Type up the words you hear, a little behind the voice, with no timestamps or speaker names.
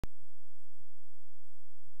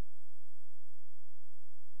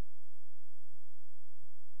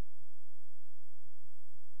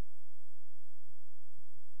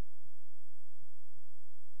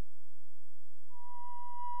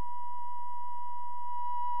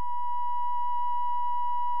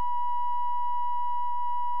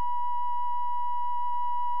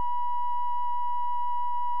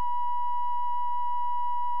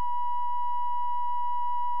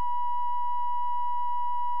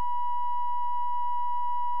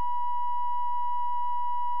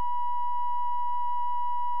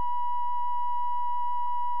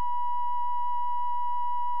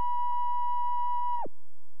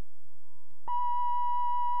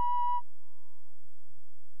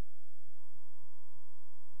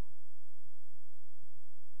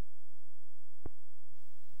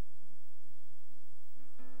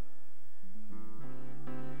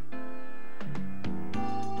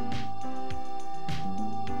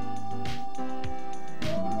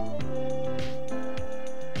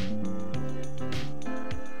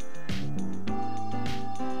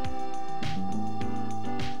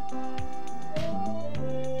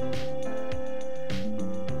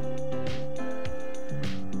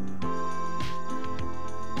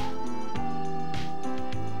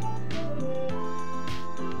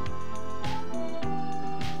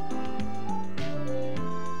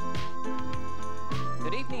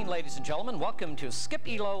and gentlemen, welcome to Skip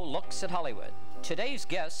Elo Looks at Hollywood. Today's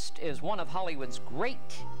guest is one of Hollywood's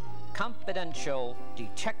great confidential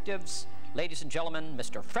detectives. Ladies and gentlemen,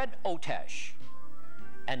 Mr. Fred Otash.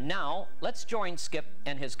 And now, let's join Skip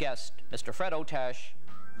and his guest, Mr. Fred Otash,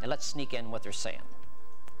 and let's sneak in what they're saying.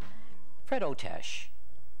 Fred Otash,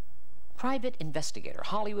 private investigator,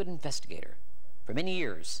 Hollywood investigator, for many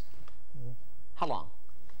years. How long?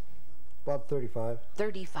 About 35.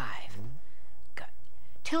 35. Good.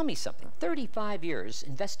 Tell me something. 35 years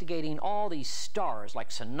investigating all these stars like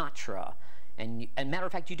Sinatra, and matter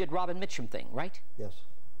of fact, you did Robin Mitchum thing, right? Yes.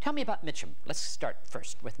 Tell me about Mitchum. Let's start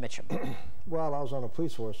first with Mitchum. Well, I was on the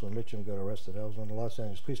police force when Mitchum got arrested. I was on the Los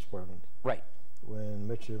Angeles Police Department. Right. When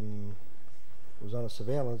Mitchum was under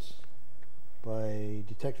surveillance by a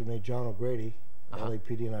detective named John O'Grady,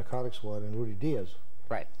 LAPD Narcotics Squad, and Rudy Diaz.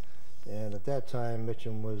 Right. And at that time,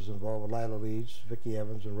 Mitchum was involved with Lila Leeds, Vicki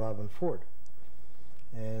Evans, and Robin Ford.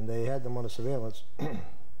 And they had them under surveillance.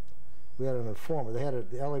 We had an informer. The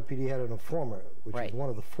LAPD had an informer, which was one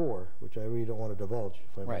of the four, which I really don't want to divulge,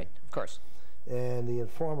 if I may. Right, of course. And the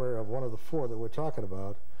informer of one of the four that we're talking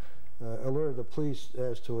about alerted the police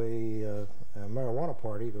as to a marijuana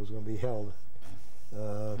party that was going to be held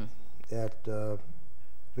at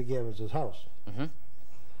Vicki Evans' house.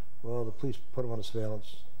 Well, the police put him on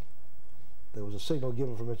surveillance. There was a signal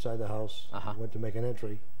given from inside the house. Went to make an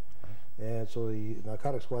entry. And so the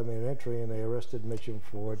narcotics squad made an entry, and they arrested Mitchum,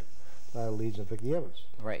 Ford, Lila Leeds, and Vicki Evans.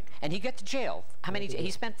 Right. And he got to jail. How many?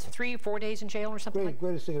 He spent 3 or 4 days in jail or something like that?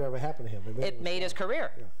 Greatest thing that ever happened to him. It made his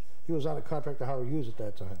career. Yeah. He was on a contract to Howard Hughes at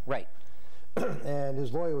that time. Right. And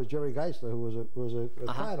his lawyer was Jerry Geisler, who was a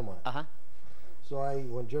client of mine. So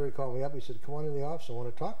when Jerry called me up, he said, "Come on in the office, I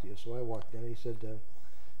want to talk to you." So I walked in, and he said,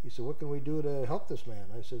 "What can we do to help this man?"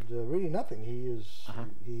 I said, "Really nothing.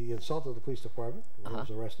 He insulted the police department when he was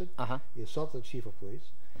arrested. He assaulted the chief of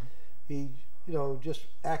police. He, just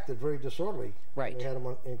acted very disorderly. Right. They had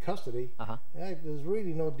him in custody. There's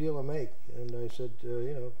really no deal to make." And I said,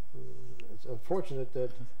 "It's unfortunate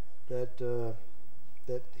that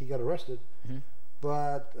he got arrested,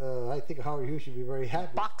 but I think Howard Hughes should be very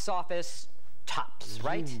happy." Box office tops,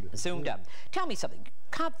 right? Zoomed up. Tell me something.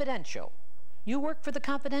 Confidential. You worked for the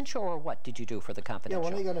Confidential, or what did you do for the Confidential?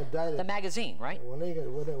 Yeah, when they got indicted. The magazine, right? When they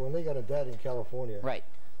got indicted in California. Right.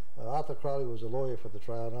 Arthur Crowley was the lawyer for the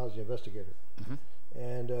trial, and I was the investigator.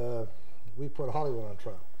 And we put Hollywood on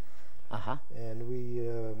trial.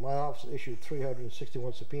 And my office issued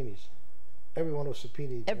 361 subpoenas. Everyone was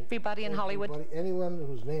subpoenaed. Everybody in Hollywood? Anyone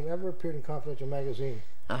whose name ever appeared in Confidential magazine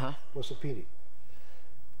was subpoenaed.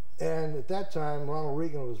 And at that time, Ronald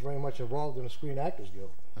Reagan was very much involved in the Screen Actors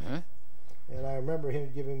Guild. And I remember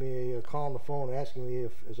him giving me a call on the phone, asking me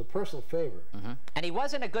if, as a personal favor. And he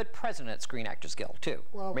wasn't a good president at Screen Actors Guild, too.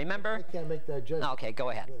 Well, remember? I can't make that judgment. Okay, go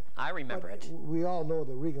ahead. I remember it. We all know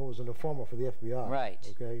that Reagan was an informer for the FBI. Right.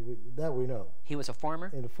 Okay, that we know. He was a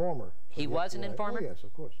former? An informer. He was an informer? Oh, yes,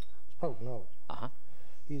 of course. It's public knowledge.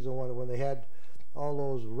 He's the one when they had all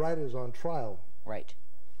those writers on trial. Right.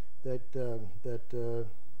 That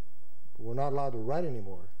were not allowed to write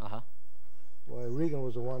anymore. Well, Reagan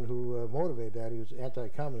was the one who motivated that. He was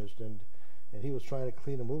anti-communist, and he was trying to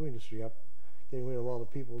clean the movie industry up, getting rid of all the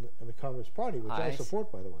people in the Communist Party, which I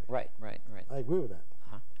support, by the way. Right. I agree with that.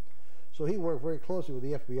 So he worked very closely with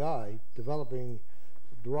the FBI, developing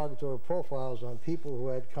derogatory profiles on people who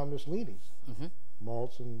had communist leanings,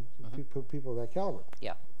 Maltz and people of that caliber.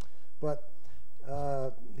 Yeah. But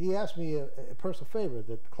he asked me a personal favor,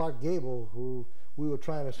 that Clark Gable, who we were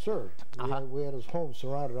trying to serve. We had his home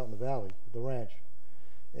surrounded out in the valley, the ranch.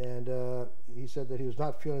 And he said that he was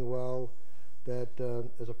not feeling well, that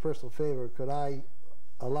as a personal favor, could I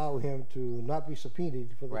allow him to not be subpoenaed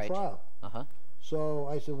for the trial? So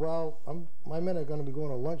I said, well, my men are going to be going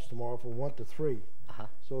to lunch tomorrow from 1 to 3.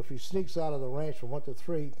 So if he sneaks out of the ranch from 1 to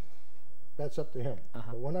 3, that's up to him.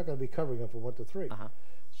 But we're not going to be covering him from 1 to 3.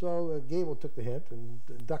 So Gable took the hint and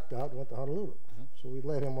ducked out and went to Honolulu. So we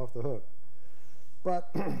let him off the hook.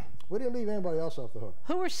 But we didn't leave anybody else off the hook.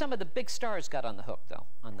 Who were some of the big stars got on the hook, though,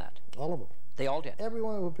 on that? All of them. They all did?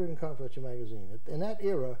 Everyone who appeared in Confidential magazine. In that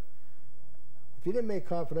era, if you didn't make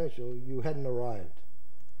Confidential, you hadn't arrived.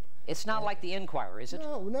 It's not like the Inquirer, is it?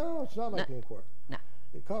 No, it's not like the Inquirer. No.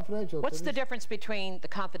 The Confidential... What's the difference between the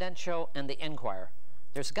Confidential and the Inquirer?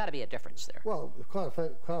 There's got to be a difference there. Well,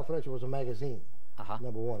 Confidential was a magazine,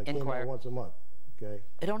 number one. It came out once a month. Okay.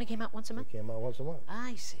 It only came out once a month? It came out once a month.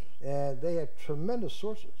 I see. And they had tremendous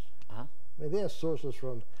sources. I mean, they had sources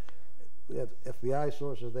from, they had FBI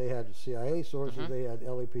sources, they had CIA sources, they had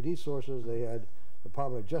LAPD sources, they had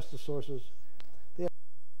Department of Justice sources. They had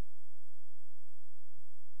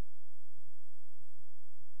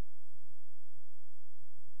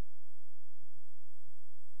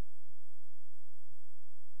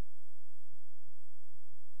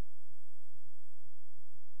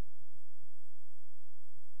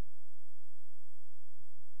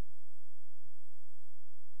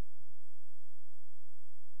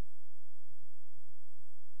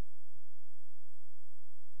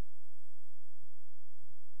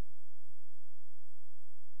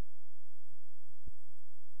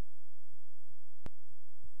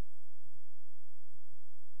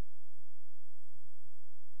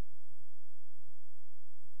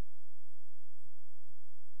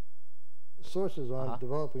sources on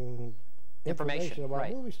developing information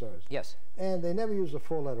about movie stars. Yes. And they never used a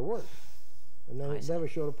four-letter word. And they never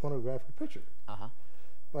showed a pornographic picture.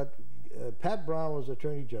 But Pat Brown was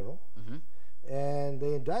Attorney General, and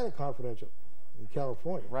they indicted Confidential in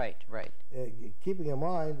California. Right, right. Keeping in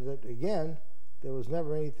mind that, again, there was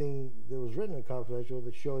never anything that was written in Confidential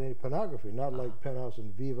that showed any pornography, not like Penthouse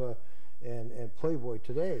and Viva and Playboy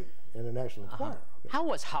today in the National Enquirer. How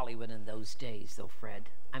was Hollywood in those days, though, Fred?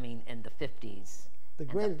 I mean, in the 50s, the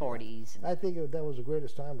 40s. I think that was the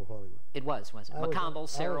greatest time of Hollywood. It was, wasn't it? McConville,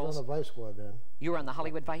 Searles. I was on the Vice Squad then. You were on the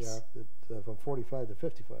Hollywood Vice? Yeah, from 45 to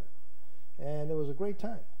 55. And it was a great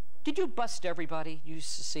time. Did you bust everybody you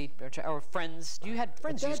used to see, or friends? You had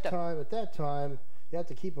friends at that time, you have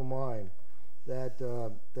to keep in mind that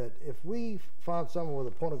that if we found someone with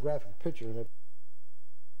a pornographic picture in it,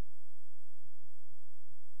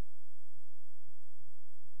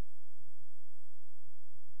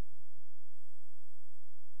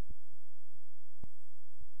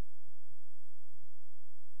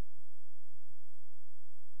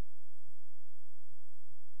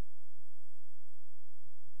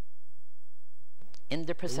 in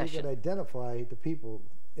the procession, we could identify the people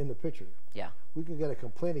in the picture. Yeah. We could get a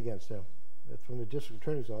complaint against them from the district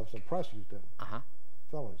attorney's office and prosecute them.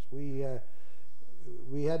 Felons. We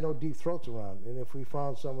had no deep throats around, and if we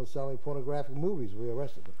found someone selling pornographic movies, we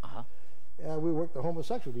arrested them. We worked the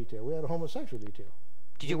homosexual detail. We had a homosexual detail.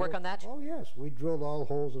 Did you work on that? Oh yes, we drilled all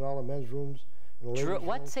holes in all the men's rooms.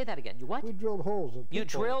 What? Say that again. You what? We drilled holes. You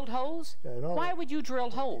drilled holes? Yeah, why would you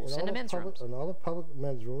drill holes in the men's rooms? In all the public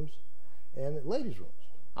men's rooms and ladies' rooms.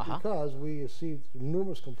 Because we received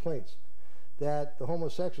numerous complaints that the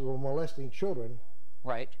homosexuals were molesting children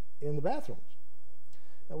in the bathrooms.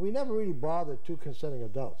 Now, we never really bothered two consenting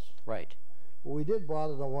adults. Right. But we did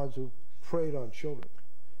bother the ones who preyed on children.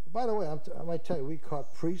 By the way, I might tell you, we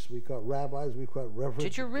caught priests, we caught rabbis, we caught reverends.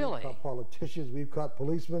 Did you really? We caught politicians, we've caught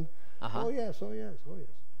policemen. Oh yes, oh yes, oh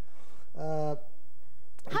yes.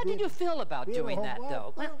 How did you feel about doing that,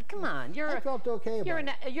 though? Well, come on, I felt okay about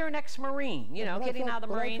it. You're an ex-Marine, you know, getting out of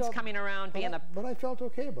the Marines, coming around, being a... But I felt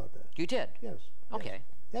okay about that. You did? Yes. Okay. Yes.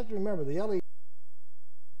 You have to remember, the LA...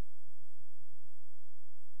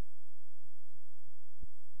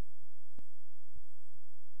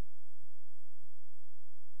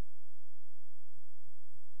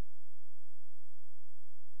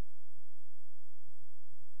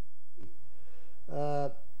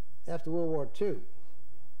 after World War II,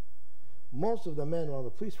 most of the men on the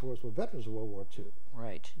police force were veterans of World War II.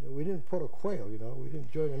 Right. You know, we didn't put a quail, you know. We didn't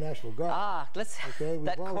join the National Guard. Okay, we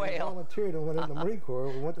volunteered and went in the Marine Corps.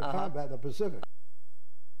 We went to combat in the Pacific.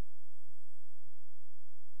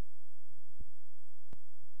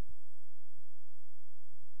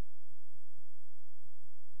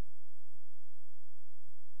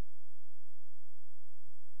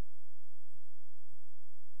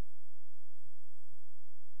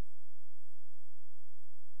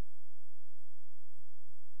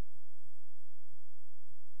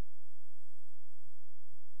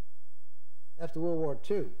 After World War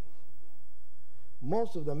II,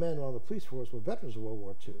 most of the men on the police force were veterans of World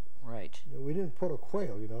War II. Right. You know, we didn't put a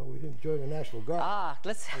quail, you know. We didn't join the National Guard.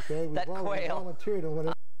 Okay, we volunteered and went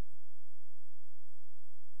in.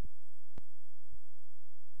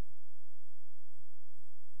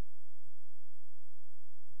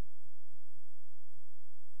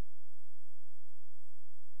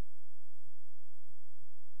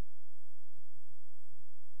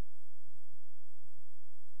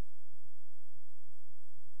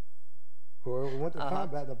 We went to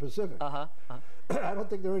combat in the Pacific. I don't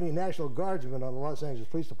think there are any National Guardsmen on the Los Angeles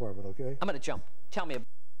Police Department, okay? I'm going to jump. Tell me.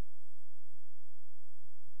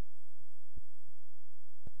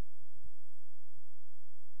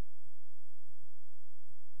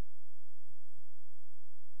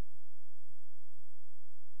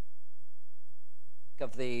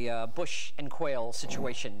 Of the Bush and Quayle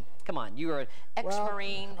situation. Come on, you were an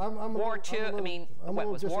ex-Marine, War II. I mean, what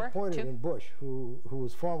was war? I'm a little disappointed in Bush, who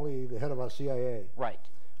was formerly the head of our CIA. Right.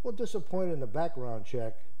 Well, disappointed in the background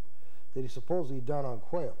check that he supposedly done on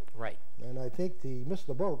Quayle. Right. And I think he missed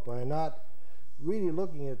the boat by not really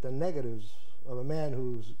looking at the negatives of a man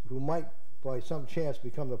who might, by some chance,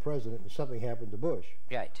 become the president if something happened to Bush.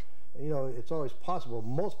 Right. You know, it's always possible.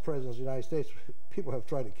 Most presidents of the United States, people have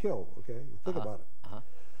tried to kill, okay? Think about it.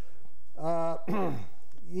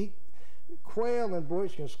 Quayle and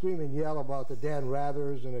Bush can scream and yell about the Dan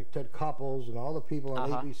Rathers and the Ted Koppels and all the people on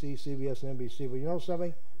ABC, CBS, and NBC, but you know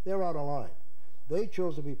something? They're out of line. They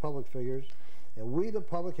chose to be public figures, and we, the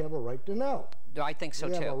public, have a right to know. I think so,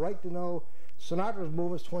 too. We have a right to know. Sinatra's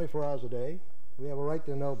movement's 24 hours a day. We have a right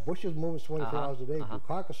to know Bush's movements 24 hours a day, blue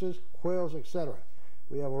carcasses, quails, etc.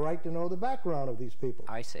 We have a right to know the background of these people.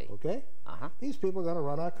 I see. Okay? These people are going to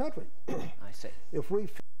run our country. I see. If we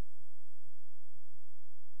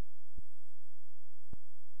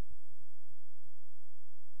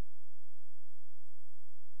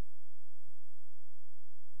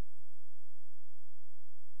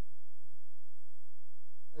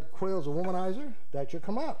Quayle's a womanizer, that should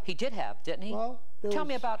come out. He did have, didn't he? Well, tell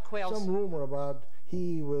me about Quayle's. Some rumor about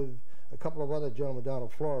he with a couple of other gentlemen down in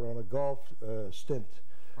Florida on a golf stint,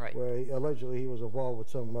 where allegedly he was involved with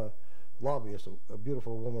some lobbyist, a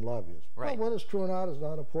beautiful woman lobbyist. Right. Well, whether it's true or not is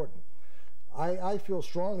not important. I feel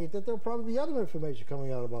strongly that there'll probably be other information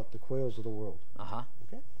coming out about the Quayles of the world.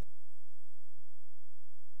 Okay.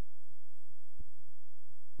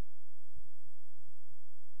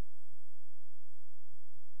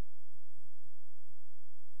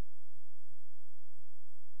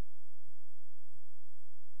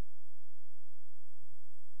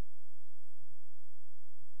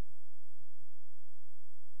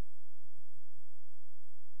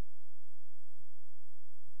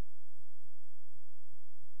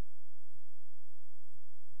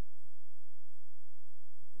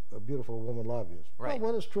 A beautiful woman lobbyist. Right. Well,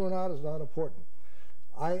 whether it's true or not is not important.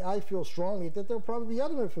 I feel strongly that there'll probably be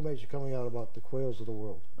other information coming out about the Quayles of the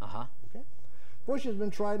world. Okay. Bush has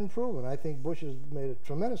been tried and proven. I think Bush has made a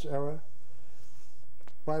tremendous error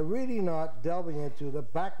by really not delving into the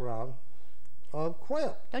background of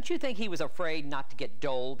Quayle. Don't you think he was afraid not to get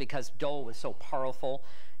Dole because Dole was so powerful?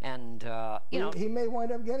 And you know, he may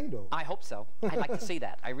wind up getting Dole. I hope so. I'd like to see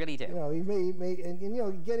that. I really do. You know, he may, and you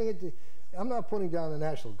know, getting into. I'm not putting down the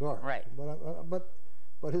National Guard. Right.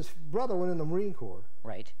 But his brother went in the Marine Corps.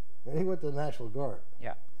 Right. And he went to the National Guard.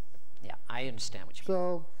 Yeah. Yeah, I understand what you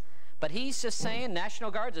mean. But he's just saying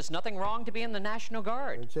National Guard, there's nothing wrong to be in the National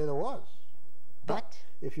Guard. I'd say there was. But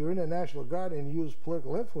if you're in the National Guard and you use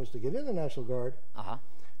political influence to get in the National Guard,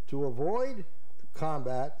 to avoid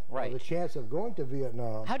combat, or the chance of going to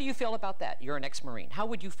Vietnam. How do you feel about that? You're an ex-Marine. How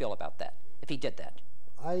would you feel about that if he did that?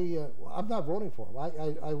 I'm not voting for him.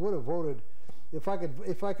 I would have voted if I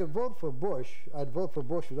could vote for Bush. I'd vote for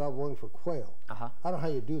Bush without voting for Quayle. I don't know how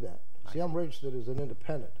you do that. See, I'm registered as an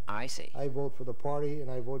independent. I see. I vote for the party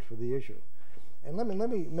and I vote for the issue. And let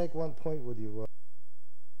me make one point with you.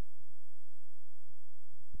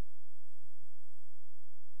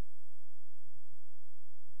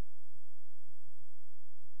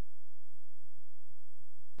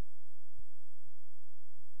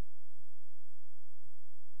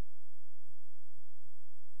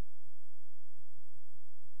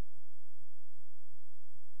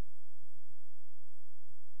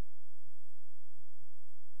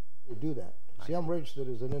 Do that. See, I'm registered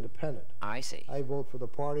as an independent. I see. I vote for the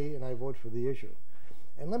party and I vote for the issue.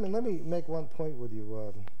 And let me make one point with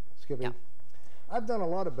you, Skippy. Yep. I've done a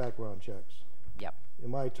lot of background checks. Yep. In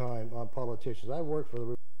my time on politicians. I worked for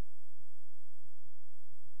the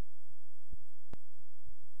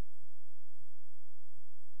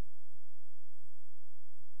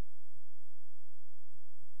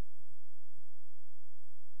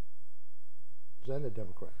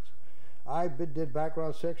Democrats. I did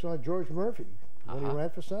background checks on George Murphy when he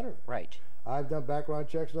ran for senator. Right. I've done background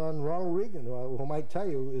checks on Ronald Reagan, who I might tell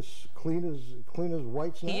you is clean as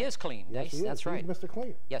white snow. He is clean. Yes, he is. That's right. He's Mr.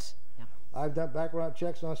 Clean. Yes. Yeah. I've done background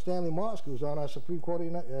checks on Stanley Mosk, who's on our Supreme Court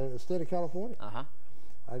of the state of California.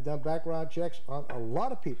 I've done background checks on a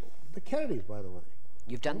lot of people. The Kennedys, by the way.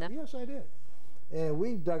 You've done them? Yes, I did. And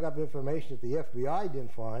we dug up information that the FBI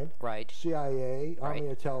didn't find. Right. CIA, Army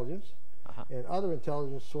Intelligence. And other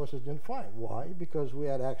intelligence sources didn't find. Why? Because we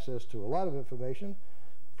had access to a lot of information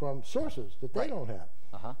from sources that they don't have.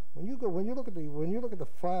 When you look at the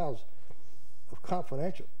files of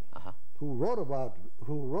Confidential, who wrote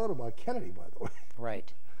about Kennedy, by the way.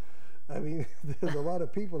 Right. I mean, there's a lot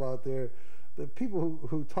of people out there. The people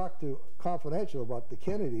who talk to Confidential about the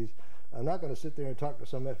Kennedys are not going to sit there and talk to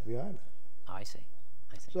some FBI man. I see.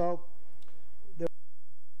 I see. So.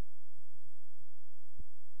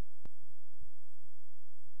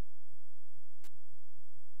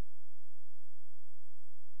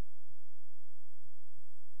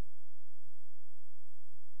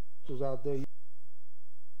 Out there.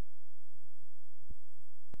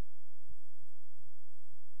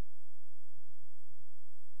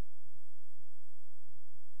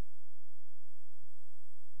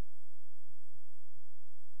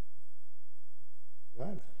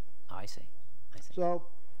 I see. I see. So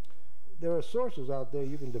there are sources out there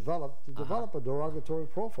you can develop to develop a derogatory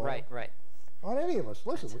profile. Right. Right. On any of us.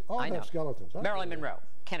 Listen, we all have skeletons. Marilyn Monroe.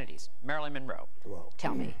 Kennedy's. Marilyn Monroe. Well,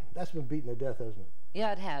 tell me. That's been beaten to death, hasn't it?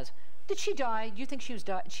 Yeah, it has. Did she die? Do you think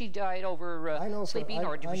she died over sleeping,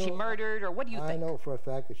 or was she murdered, or what do you think? I know for a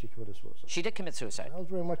fact that she committed suicide. She did commit suicide. I was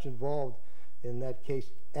very much involved in that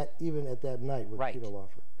case, even at that night with Peter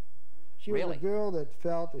Lawford. She was a girl that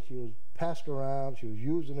felt that she was passed around, she was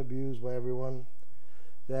used and abused by everyone,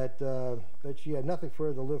 that she had nothing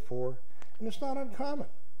further to live for, and it's not uncommon.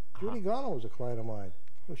 Judy Garland was a client of mine.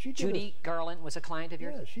 Judy Garland was a client of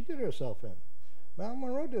yours? Yeah, she did herself in. Marilyn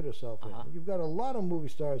Monroe did herself in. You've got a lot of movie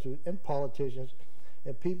stars and politicians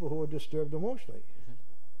and people who are disturbed emotionally,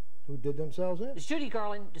 who did themselves in. Is Judy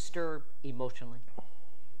Garland disturbed emotionally?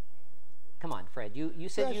 Come on, Fred. You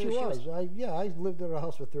said she was. I lived at her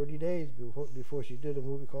house for 30 days before she did a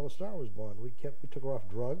movie called A Star Was Born. We took her off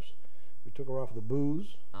drugs. We took her off the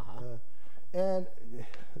booze. And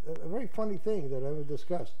a very funny thing that I ever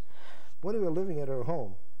discussed. When we were living at her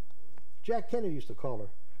home, Jack Kennedy used to call her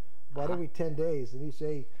about every 10 days, and he'd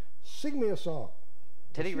say, "Sing me a song."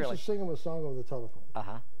 Did he really? She used to sing him a song over the telephone.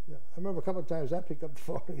 Yeah, I remember a couple of times I picked up the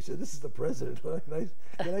phone and he said, "This is the president.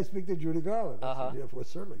 Can I speak to Judy Garland?" I said, "Yeah, well,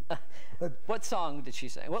 certainly." What song did she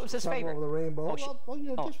sing? What was his favorite? Over the Rainbow. Just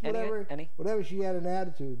whatever she had an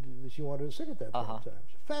attitude that she wanted to sing at that point in time.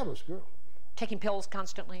 She's a fabulous girl. Taking pills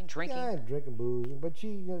constantly, drinking? Yeah, drinking booze. But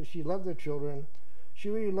she loved her children. She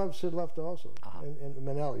really loved Sid Lefter also, and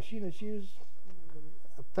Manelli. She was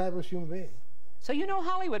a fabulous human being. So you know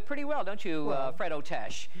Hollywood pretty well, don't you, Fred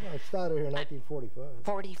Otash? Well, I started here in 1945.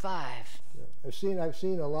 45. Yeah. I've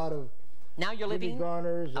seen a lot of Jimmy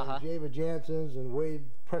Garners and David Jansons and Wade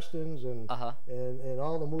Prestons and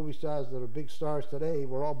all the movie stars that are big stars today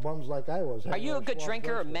were all bums like I was. Are you a good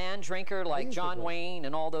drinker, a man drinker like John Wayne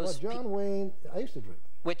and all those? Well, John Wayne, I used to drink.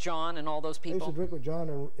 With John and all those people? I used to drink with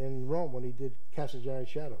John in Rome when he did Cast a Giant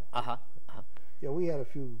Shadow. Yeah, we had a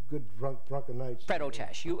few good drunken nights. Fred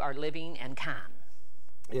Otash, you are living and calm.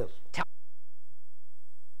 Yes.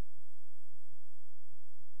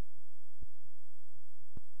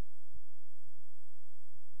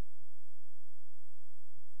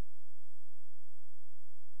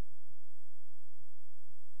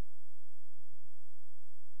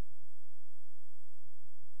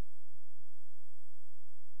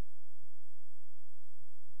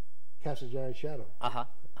 Cast a Giant Shadow.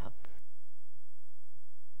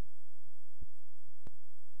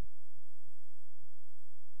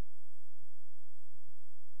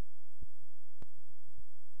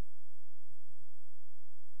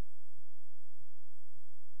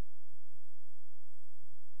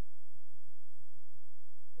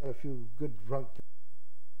 Had a few good drunk.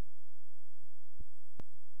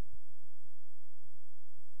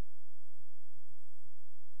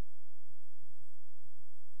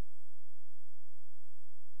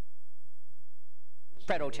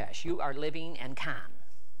 Fred Otash, you are living in Cannes.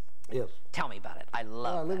 Yes. Tell me about it. I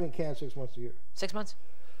love I live in Cannes 6 months a year. 6 months?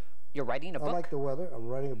 You're writing a book? I like the weather. I'm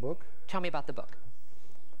writing a book. Tell me about the book.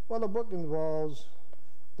 Well, the book involves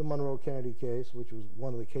the Monroe-Kennedy case, which was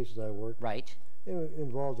one of the cases I worked. Right. It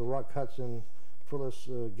involves the Rock Hudson, Phyllis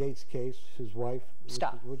Gates case, his wife.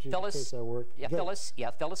 Stop. Which is Phyllis, the case I worked. Yeah, Gates.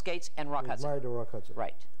 Phyllis Gates and Rock Hudson. Married to Rock Hudson.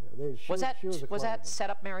 Right. Yeah, was that set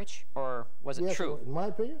up marriage, or was it true? In my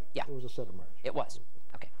opinion, yeah, it was a set up marriage. It was.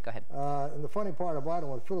 Okay, go ahead. And the funny part about it,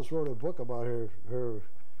 when Phyllis wrote a book about her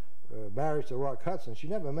marriage to Rock Hudson, she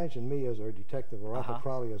never mentioned me as her detective or Arthur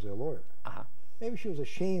Crowley as her lawyer. Maybe she was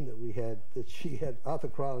ashamed that she had Arthur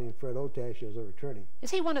Crowley and Fred Otash as her attorney. Is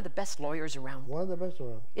he one of the best lawyers around? One of the best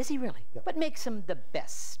around. Is he really? Yeah. What makes him the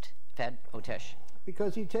best, Fred Otash?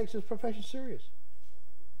 Because he takes his profession serious.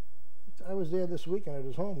 I was there this weekend at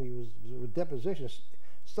his home. He was with depositions,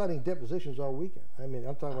 studying depositions all weekend. I mean,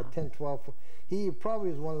 I'm talking about 10, 12. He probably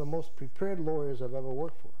is one of the most prepared lawyers I've ever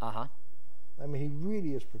worked for. I mean, he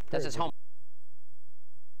really is prepared. That's his home.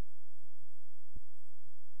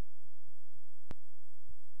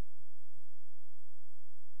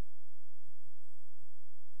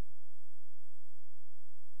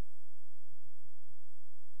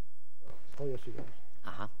 Oh, yes, he does.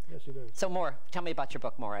 Yes, he does. So tell me about your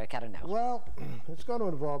book more. I gotta know. Well, it's going to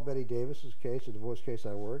involve Betty Davis's case, the divorce case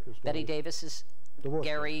I worked. Betty Davis's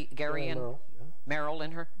Gary and Merrill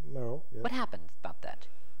in her? Merrill, yeah. What happened about that?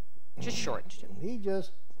 Just short. He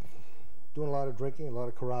just doing a lot of drinking, a lot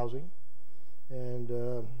of carousing,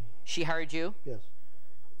 and... she hired you? Yes.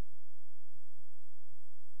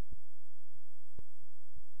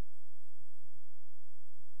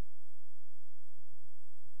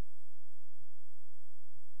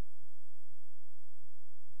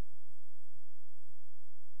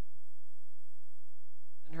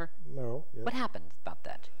 Her? Merrill, yeah. What happened about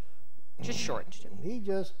that? Just short. He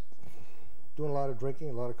just doing a lot of drinking,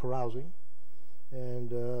 a lot of carousing,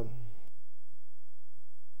 and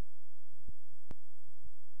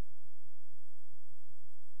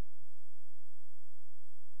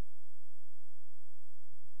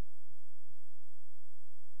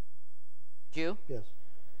you? Yes.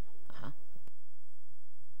 Uh-huh.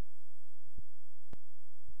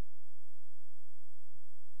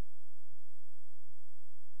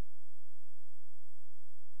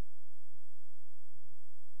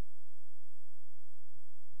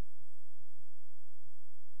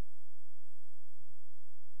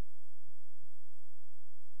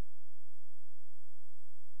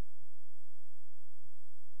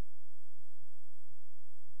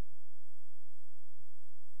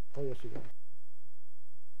 Oh, yes, you got.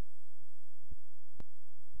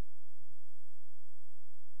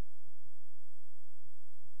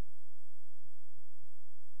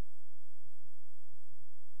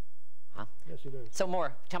 Huh? Yes, he does. So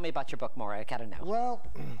more. Tell me about your book more. I gotta know. Well,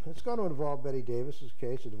 it's going to involve Betty Davis's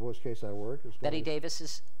case, a divorce case I worked. Betty Davis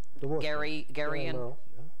is Gary and Merrill,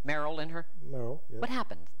 yeah. Merrill in her? Merrill, yeah. What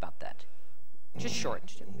happened about that? Just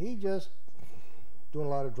short. He just doing a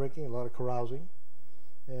lot of drinking, a lot of carousing,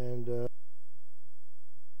 and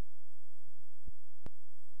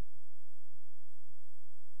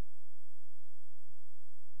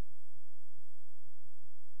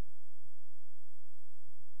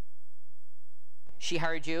she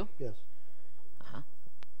hired you? yes. Uh-huh.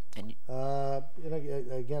 And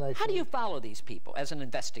again, how do you follow these people as an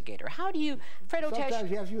investigator? How do you, Fred Otash?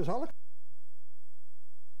 Sometimes you have to use helicopters.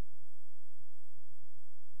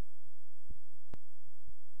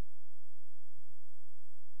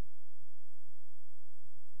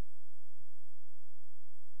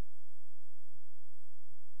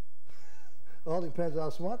 All depends how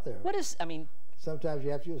smart they are. What is, I mean, sometimes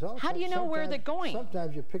you have to use helicopters. How do you know where they're going?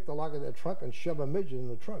 Sometimes you pick the lock of their trunk and shove a midget in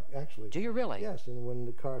the trunk, actually. Do you really? Yes, and when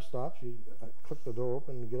the car stops, you click the door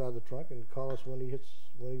open and get out of the trunk and call us when he hits.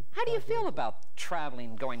 How do you feel about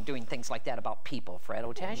traveling, doing things like that about people, Fred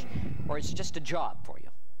Otash? Or is it just a job for you?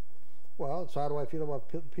 Well, it's how do I feel about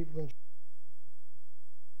people in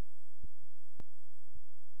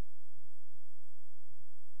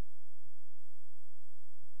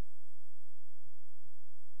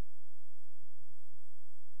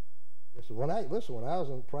When I was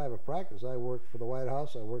in private practice, I worked for the White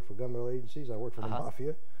House, I worked for governmental agencies, I worked for the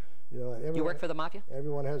mafia. You know, you work for the mafia?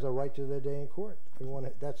 Everyone has a right to their day in court. Everyone,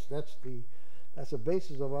 that's the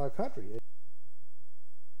basis of our country.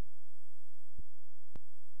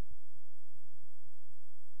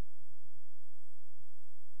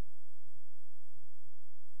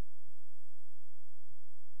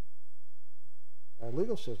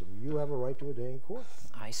 Legal system, you have a right to a day in court.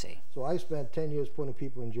 I see. So I spent 10 years putting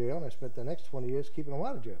people in jail, and I spent the next 20 years keeping them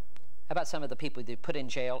out of jail. How about some of the people you put in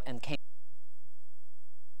jail and came?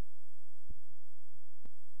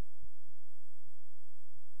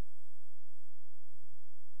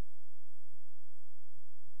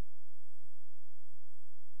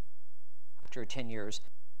 After 10 years.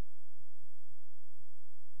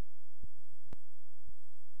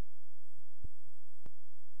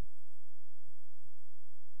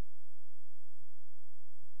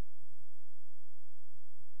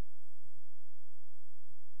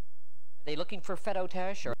 Are they looking for Fred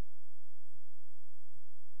Otash or?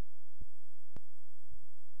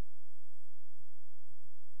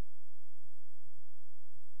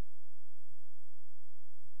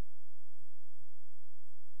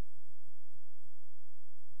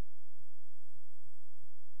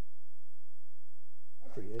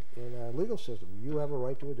 In our legal system, you have a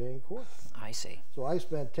right to a day in court. I see. So I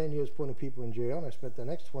spent 10 years putting people in jail, and I spent the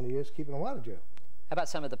next 20 years keeping them out of jail. How about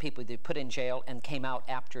some of the people you put in jail and came out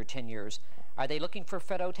after 10 years? Are they looking for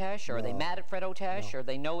Fred Otash, or are they mad at Fred Otash, or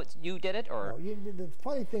they know you did it, or? No, the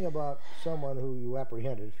funny thing about someone who you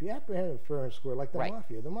apprehended, if you apprehend him fair and square, like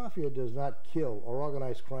the mafia does not kill, or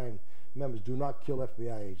organized crime members do not kill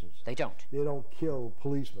FBI agents. They don't. They don't kill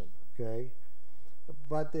policemen, okay?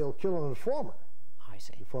 But they'll kill an informer. I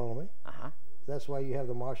see. You follow me? Uh-huh. That's why you have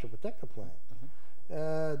the Marshall Protector Plan.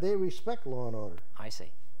 They respect law and order. I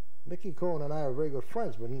see. Mickey Cohen and I are very good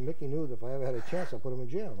friends, but Mickey knew that if I ever had a chance, I'd put him in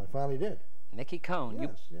jail, and I finally did. Mickey Cohen,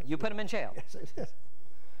 yes, you put him in jail? Yes, I did.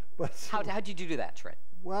 But how did you do that, Fred?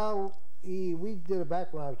 Well, we did a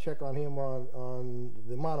background check on him on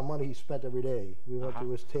the amount of money he spent every day. We went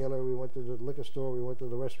to his tailor, we went to the liquor store, we went to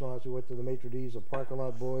the restaurants, we went to the maitre d's, the parking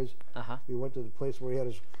lot boys. We went to the place where he had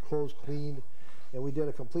his clothes cleaned, and we did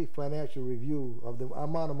a complete financial review of the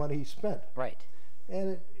amount of money he spent. Right.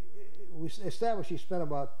 And we established he spent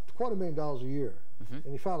about $250,000 a year,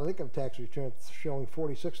 and he filed an income tax return showing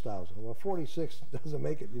 $46,000. Well, 46 doesn't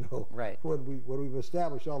make it, you know. Right. When we've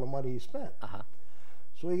established all the money he spent.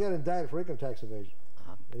 So he got indicted for income tax evasion,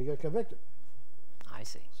 and he got convicted. I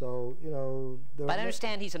see. So you know. But I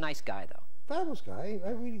understand he's a nice guy, though. Fabulous guy.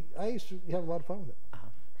 I used to have a lot of fun with him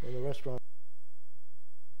in the restaurant.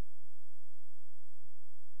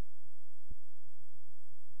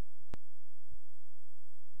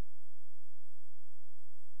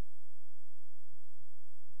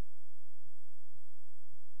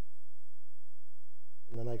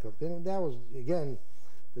 The nightclub. And that was, again,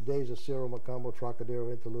 the days of Cyril Macombo,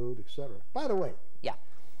 Trocadero, Interlude, etc. By the way,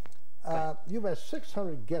 you've had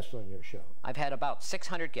 600 guests on your show. I've had about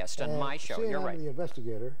 600 guests on my show. You're right. The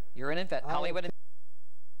investigator. You're an Hollywood.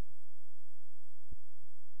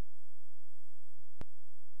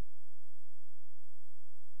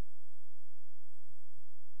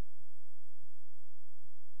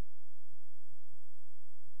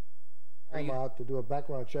 I'm out to do a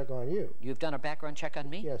background check on you. You've done a background check on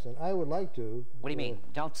me? Yes, and I would like to. What do you mean?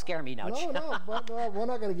 Don't scare me now. No, but we're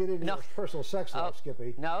not going to get into your personal sex life,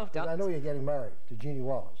 Skippy. No, don't. I know you're getting married to Jeannie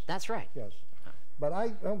Wallace. That's right. Yes. But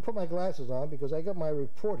I'm going to put my glasses on because I got my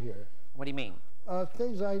report here. What do you mean?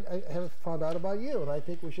 Things I have found out about you, and I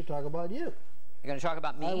think we should talk about you. You're going to talk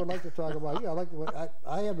about me? I would like to talk about you.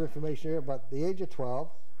 I have information here about the age of 12.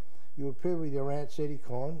 You appeared with your Aunt Sadie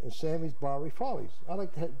Cohen in Sammy's Bowery Follies. I'd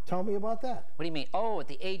like to tell me about that. What do you mean? Oh, at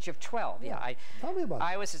the age of 12. Yeah. Tell me about that.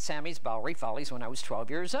 I was at Sammy's Bowery Follies when I was 12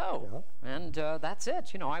 years old. Yeah. And that's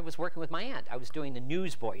it. You know, I was working with my aunt. I was doing the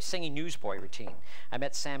newsboy, singing newsboy routine. I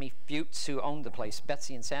met Sammy Fuchs, who owned the place,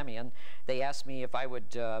 Betsy and Sammy, and they asked me if I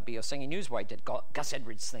would be a singing newsboy. I did Gus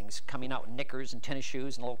Edwards things, coming out in knickers and tennis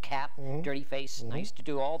shoes and a little cap, dirty face. And I used to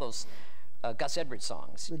do all those Gus Edwards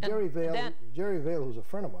songs. Jerry Vale, who's a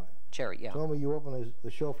friend of mine, told me you opened the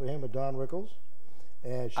show for him with Don Rickles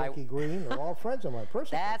and Shecky Green. They're all friends of mine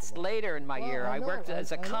personally. That's later in my year. I worked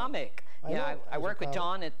as a comic. I worked with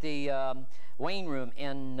Don at the Wayne Room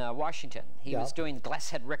in Washington. He was doing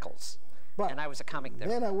Glasshead Rickles, and I was a comic there.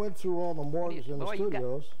 Then I went through all the morgues in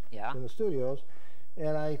the studios,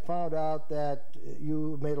 and I found out that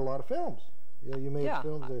you made a lot of films. You made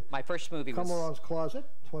films. My first movie was Cumberland's Closet,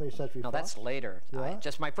 20th Century Fox. No, that's later.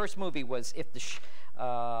 Just my first movie was If the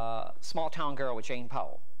Small Town Girl with Jane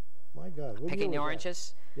Powell. My God. Picking the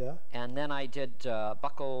Oranges. Yeah. And then I did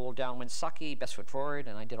Buckle Down Winsocki, Best Foot Forward,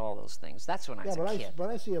 and I did all those things. That's when I was a kid. But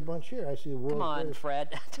I see a bunch here. I see the world's Come on, greatest...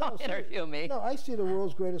 Fred. Don't interview me. No, I see the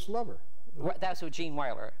world's greatest lover. That's with Gene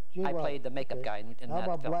Wilder. I played the makeup guy in that film. How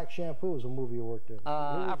about Black Shampoo is a movie you worked in?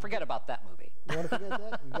 I forget about that movie. You want to forget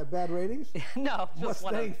that? You got bad ratings? No.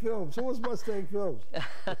 Mustang Films. Who was Mustang Films?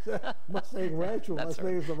 Mustang Ranch or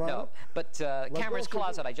Mustang Savannah? No, but Camera's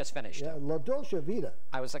Closet I just finished. Yeah, La Dolce Vita.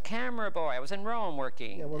 I was a camera boy. I was in Rome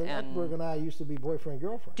working. Yeah, well, Edberg and I used to be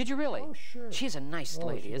boyfriend-girlfriend. Did you really? Oh, sure. She's a nice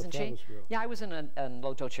lady, isn't she? Girl. Yeah, I was in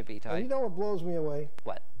La Dolce Vita. And you know what blows me away?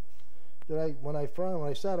 What? When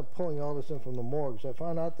I started pulling all this in from the morgues, I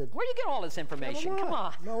found out that... Where do you get all this information? Come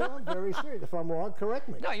on. No, I'm very serious. If I'm wrong, correct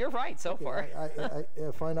me. No, you're right so far. I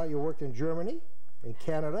find out you worked in Germany, in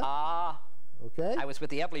Canada. Okay. I was with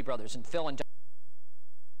the Everly Brothers and Phil and...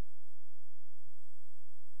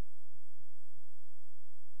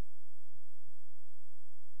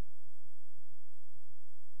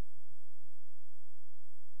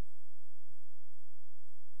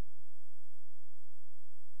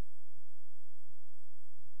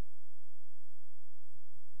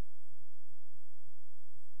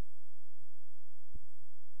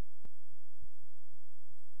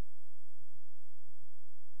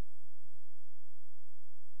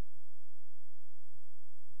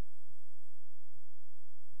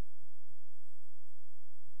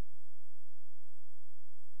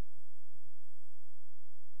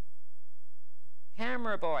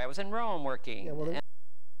 Camera boy. I was in Rome working. Yeah, well,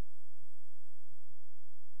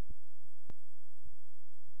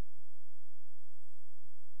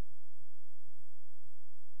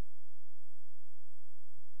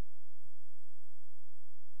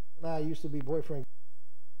 I used to be boyfriend.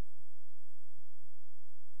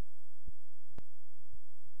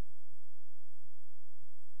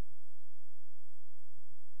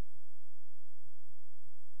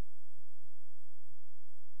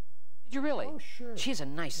 Did you really? Oh, sure. She's a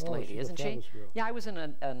nice lady, isn't she? Yeah, I was in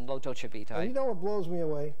La Dolce Vita. And you know what blows me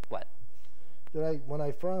away? What? That when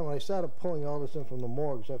I started pulling all this in from the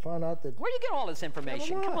morgues, I found out that... Where do you get all this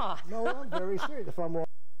information? Come on. No, I'm very serious. If I'm wrong...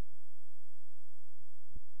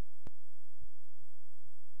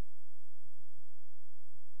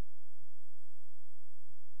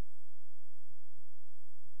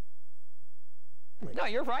 No,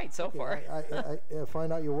 you're right so far. I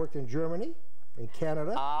find out you worked in Germany, in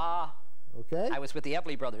Canada. Okay. I was with the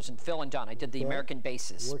Everly Brothers and Phil and Don. I did the American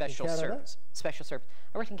bases, special service. Special service.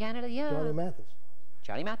 I worked in Canada, yeah. Johnny Mathis.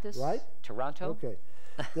 Johnny Mathis. Right. Toronto. Okay.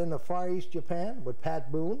 Then the Far East Japan with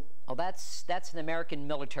Pat Boone. Oh, that's an American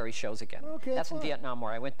military shows again. Okay. That's in Vietnam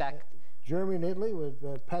War. I went back. Germany and Italy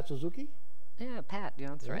with Pat Suzuki. Yeah, Pat. Yeah,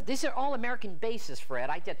 that's right. These are all American bases, Fred.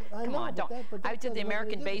 I did. Come on, don't. I did the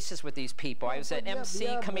American bases with these people. I was an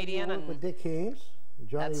MC, comedian, and with Dick Haymes.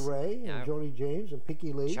 Johnny Ray and Joni James and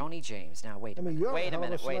Pinky Lee. Joni James. Now wait a minute. Wait a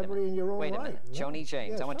minute. Wait a minute. Joni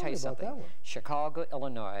James. I want to tell you something. Chicago,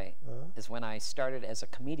 Illinois, is when I started as a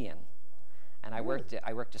comedian, and I worked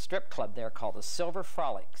a strip club there called the Silver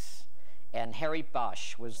Frolics, and Harry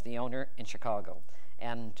Bosch was the owner in Chicago,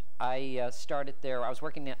 and I started there. I was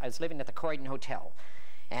living at the Croydon Hotel,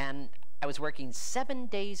 and I was working 7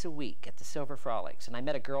 days a week at the Silver Frolics, and I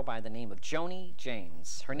met a girl by the name of Joni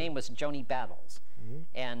James. Her name was Joni Battles.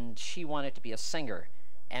 And she wanted to be a singer,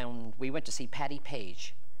 and we went to see Patti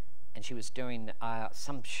Page, and she was doing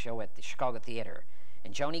some show at the Chicago Theater,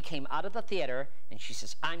 and Joni came out of the theater and she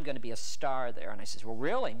says, "I'm going to be a star there." And I says, "Well,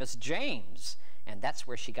 really, Miss James?" And that's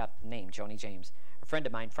where she got the name Joni James. A friend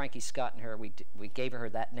of mine, Frankie Scott, and her, we gave her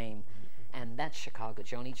that name, and that's Chicago.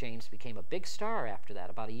 Joni James became a big star after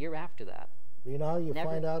that, about a year after that. You know, you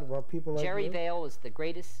find out about people like Jerry Vale was the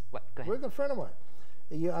greatest. What? Go ahead. We're a good friend of mine.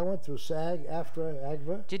 Yeah, I went through SAG, AFTRA,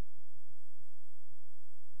 AGVA.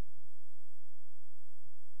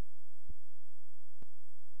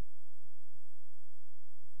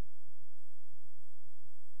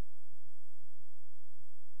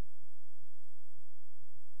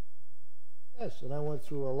 Yes, and I went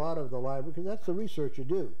through a lot of the library, because that's the research you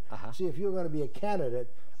do. See, if you're going to be a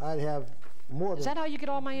candidate, I'd have more than... Is that how you get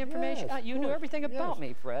all my information? Yes, you knew everything about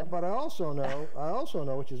me, Fred. But I also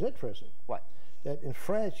know, which is interesting. What? That in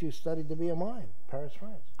France you studied to be a mime, Paris,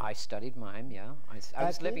 France. I studied mime, yeah. I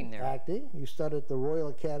was living there. Acting. You studied at the Royal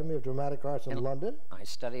Academy of Dramatic Arts in London. I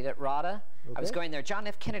studied at RADA. I was going there. John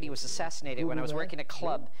F. Kennedy was assassinated when I was working at a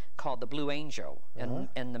club called the Blue Angel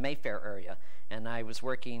in the Mayfair area, and I was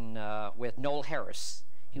working with Noel Harris.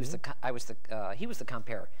 He was he was the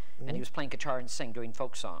compere, and he was playing guitar and sing, doing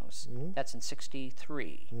folk songs. That's in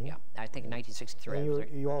 '63. Yeah, I think in 1963.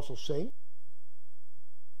 And you also sing.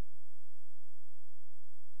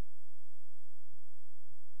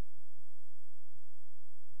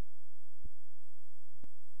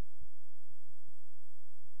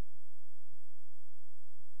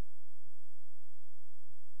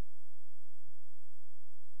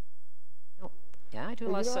 Yeah, I do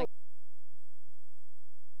a lot of singing.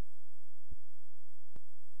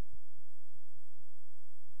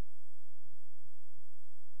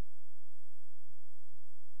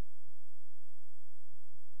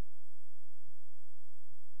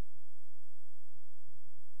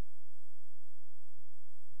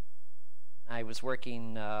 I was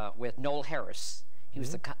working with Noel Harris. He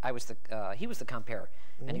was he was the compere,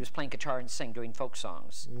 and he was playing guitar and sing, doing folk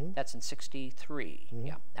songs. That's in '63.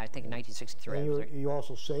 Yeah, I think in 1963. And you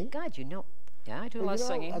also sing? God, you know. Yeah, I do a lot of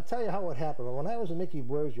singing. I'll tell you how it happened. When I was at Nicky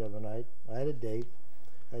Blair's the other night, I had a date.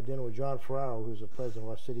 I had dinner with John Ferraro, who's the president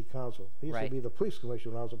of our city council. He used to be the police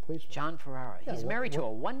commissioner when I was a policeman. John Ferraro. He's married to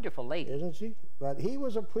a wonderful lady. Isn't she? But he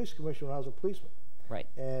was a police commissioner when I was a policeman. Right.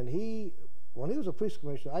 And when he was a police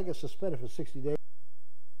commissioner, I got suspended for 60 days.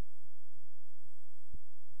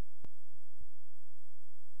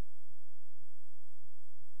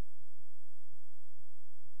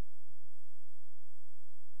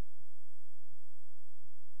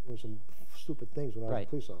 Some stupid things when I was a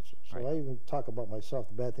police officer. So I even talk about myself,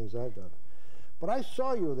 the bad things I've done. But I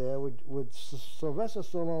saw you there with Sylvester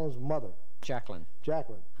Stallone's mother, Jacqueline,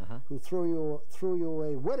 who threw you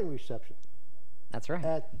a wedding reception. That's right.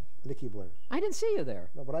 At Nicky Blair's. I didn't see you there.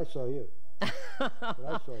 No, but I saw you.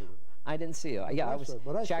 I didn't see you. Yeah, I was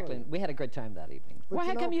Jacqueline. We had a good time that evening. Well,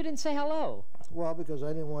 how come you didn't say hello? Well, because I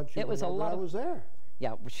didn't want you to know that I was there.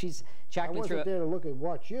 Yeah, Jacqueline. I wasn't there to look and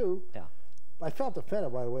watch you. Yeah. I felt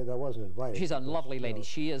offended, by the way, that I wasn't invited. She's a lovely lady.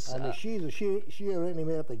 She is. I mean, she already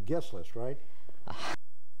made up the guest list, right?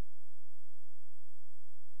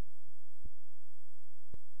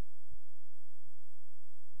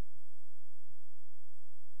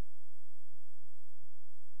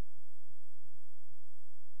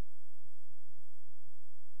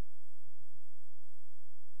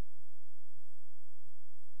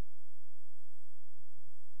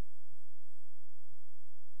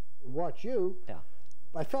 Watch you. Yeah.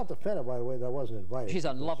 I felt offended, by the way, that I wasn't invited. She's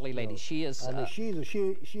a lovely lady. She is. I mean,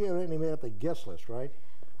 she already made up the guest list, right?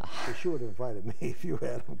 She would have invited me if you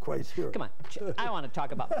had. I'm quite sure. Come on. I want to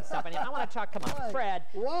talk about myself. I want to talk. Come on, Fred.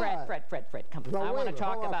 Why? Fred. Come on. I want to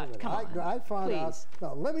talk about. Come on. I found out.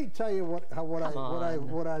 No, let me tell you what I admire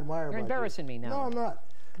about you. You're embarrassing me now. No, I'm not.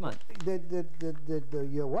 Come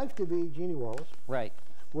on. Your wife to be, Jeannie Wallace, right,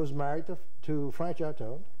 was married to Frank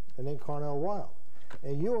Jartone and then Cornell Wilde.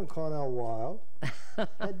 And you and Cornell Wilde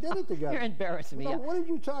did it together. You're embarrassing me. No, what did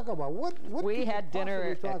you talk about? What we had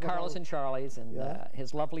dinner at Carlos and Charlie's, and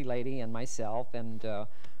his lovely lady and myself, and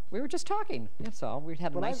we were just talking. That's all. We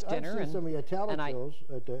had a nice dinner. I've seen some of your talent shows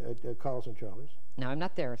at Carlos and Charlie's. No, I'm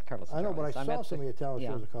not there at Carlos and Charlie's. I know, but I saw some of your talent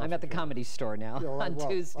shows at Carlos. I'm at the Comedy Store now on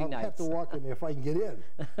Tuesday nights. I'll have to walk in there if I can get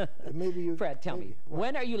in. Maybe you. Fred, tell me,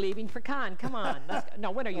 when are you leaving for Cannes? Come on.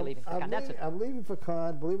 No, when are you leaving for Cannes? I'm leaving for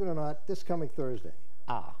Cannes, believe it or not, this coming Thursday.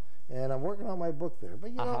 Ah. And I'm working on my book there.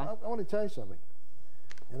 But, you know, I want to tell you something.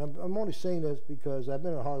 And I'm only saying this because I've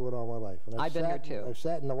been in Hollywood all my life. And I've been here, too. I've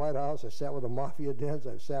sat in the White House. I've sat with the mafia dens.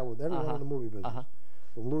 I've sat with everyone in the movie business.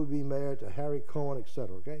 From Louis B. Mayer to Harry Cohen,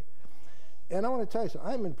 etc., okay? And I want to tell you something.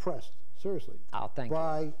 I'm impressed, seriously,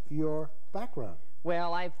 by your background.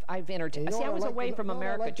 Well, I've entertained. See, I was away from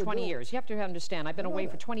America 20 years. You have to understand, I've been away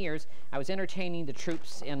for 20 years. I was entertaining the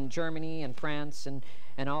troops in Germany and France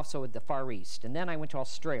and also at the Far East. And then I went to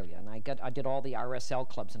Australia, and I did all the RSL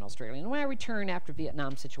clubs in Australia. And when I returned after the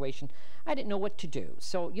Vietnam situation, I didn't know what to do.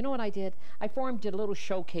 So you know what I did? I did a little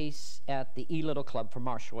showcase at the E-Little Club for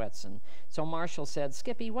Marshall Edson. So Marshall said,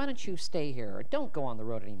 Skippy, why don't you stay here? Don't go on the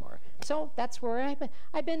road anymore. So that's where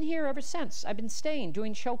I've been here ever since. I've been staying,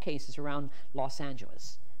 doing showcases around Los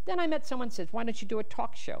Angeles. Then I met someone who says, why don't you do a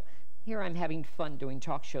talk show? Here I'm having fun doing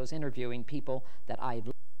talk shows, interviewing people that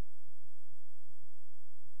I've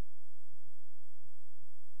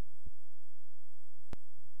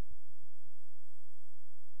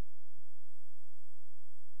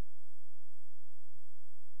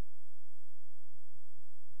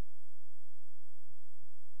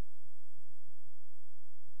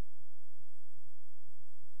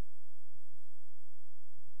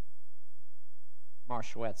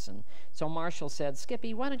Marshall Edson. So Marshall said,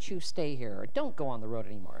 Skippy, why don't you stay here? Don't go on the road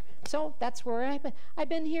anymore. So that's where I've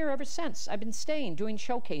been here ever since. I've been staying, doing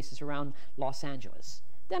showcases around Los Angeles.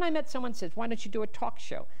 Then I met someone who says, why don't you do a talk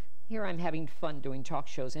show? Here I'm having fun doing talk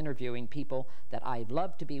shows, interviewing people that I've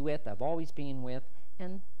loved to be with, I've always been with,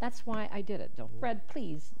 and that's why I did it. So, Fred,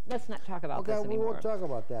 please, let's not talk about this anymore. Okay, we won't talk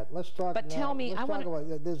about that. Let's talk. But tell me,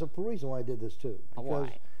 there's a reason why I did this too. Because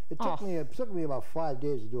why? It took me about 5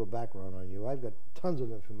 days to do a background on you. I've got tons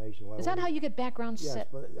of information. Is that how you get background set?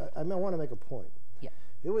 Yes, but I want to make a point. Yeah.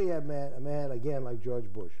 Here we have a man again like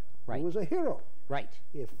George Bush, who was a hero. Right.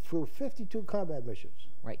 He flew 52 combat missions.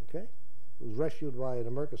 Right. Okay. He was rescued by an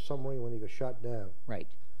American submarine when he got shot down. Right.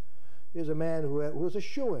 Here's a man who was a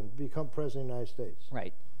shoo-in to become president of the United States.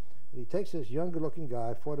 Right. And he takes this young, good-looking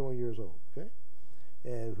guy, 41 years old, okay,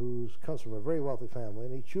 and who comes from a very wealthy family,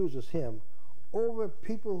 and he chooses him over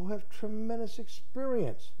people who have tremendous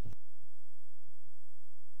experience.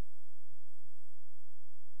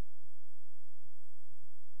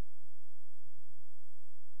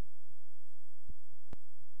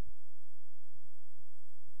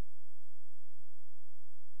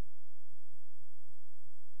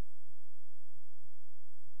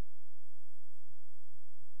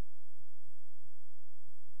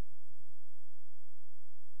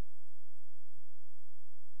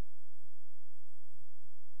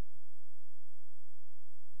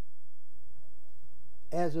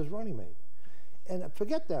 As his running mate. And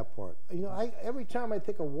forget that part. You know, every time I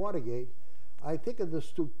think of Watergate, I think of the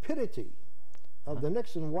stupidity of the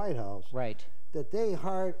Nixon White House. Right. That they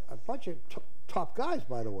hired a bunch of top guys,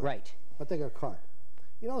 by the way. Right. But they got caught.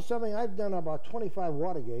 You know something? I've done about 25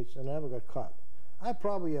 Watergates and I never got caught. I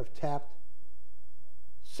probably have tapped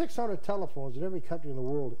 600 telephones in every country in the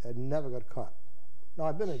world and never got caught. Now,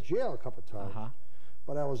 I've been in jail a couple of times,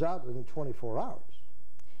 but I was out within 24 hours.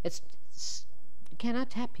 You cannot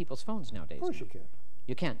tap people's phones nowadays. Of course you can.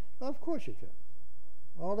 You can. Of course you can.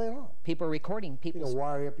 All day long. People are recording people's... You can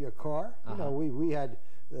wire up your car. You know, we had,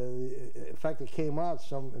 in fact, it came out,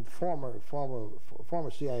 some former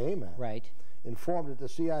CIA man informed that the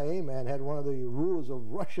CIA man had one of the rulers of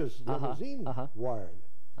Russia's limousine wired.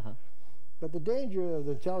 But the danger of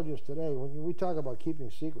the intelligence today, when we talk about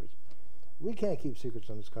keeping secrets, we can't keep secrets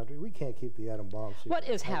in this country. We can't keep the atom bomb secret. What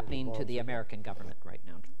is happening to the American government right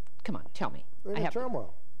now? Come on, tell me. We're in a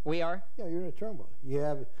turmoil. We are? Yeah, you're in a turmoil.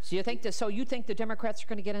 So you think so you think the Democrats are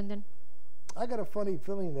going to get in then? I got a funny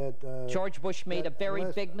feeling that George Bush made a very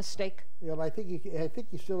big mistake. Yeah, but I think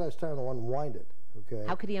he still has time to unwind it. Okay.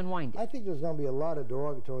 How could he unwind it? I think there's going to be a lot of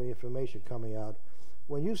derogatory information coming out.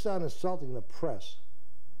 When you start insulting the press,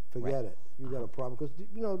 forget it. You got a problem because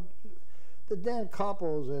you know the Dan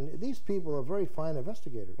Koppels and these people are very fine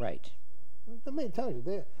investigators. Right. Let me tell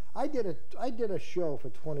you, I did a show for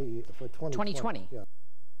 2020. Yeah.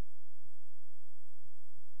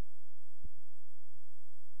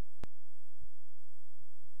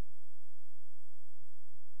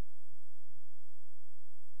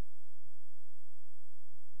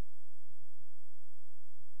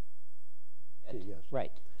 Yes.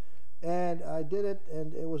 Right. And I did it,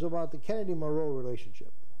 and it was about the Kennedy-Monroe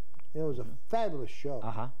relationship. It was a fabulous show.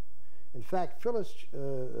 In fact, Phyllis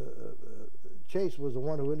Chase was the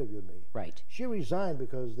one who interviewed me. Right. She resigned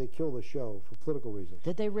because they killed the show for political reasons.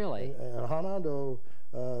 Did they really? And Hernando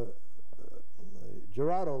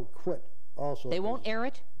Gerardo quit also. They won't air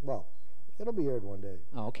it? Well, it'll be aired one day.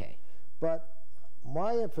 Oh, okay. But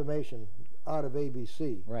my information out of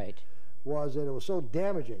ABC was that it was so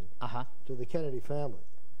damaging to the Kennedy family,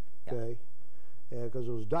 okay? Because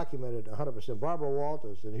it was documented 100%. Barbara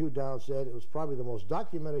Walters and Hugh Downs said it was probably the most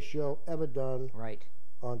documented show ever done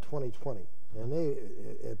on 2020. And they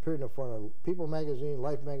appeared in front of People magazine,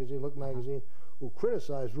 Life magazine, Look magazine, who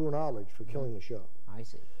criticized Rue Knowledge for killing the show. I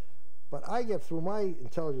see. But I get through my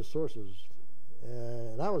intelligence sources,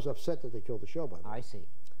 and I was upset that they killed the show, by the way. I see.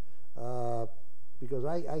 Because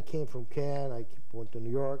I came from Cannes, I went to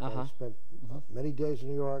New York, I spent many days in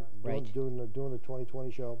New York doing the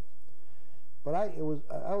 2020 show. But I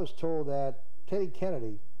was told that Teddy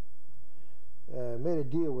Kennedy made a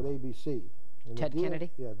deal with ABC. And Ted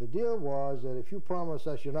Kennedy? Yeah, the deal was that if you promise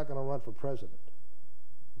us you're not going to run for president,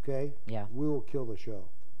 okay? Yeah. We will kill the show.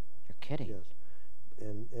 You're kidding. Yes.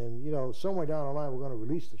 And you know, somewhere down the line we're going to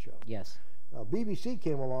release the show. Yes. BBC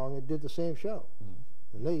came along and did the same show.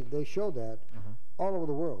 And they showed that all over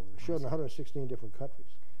the world. It showed in 116 different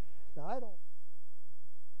countries. Now, I don't...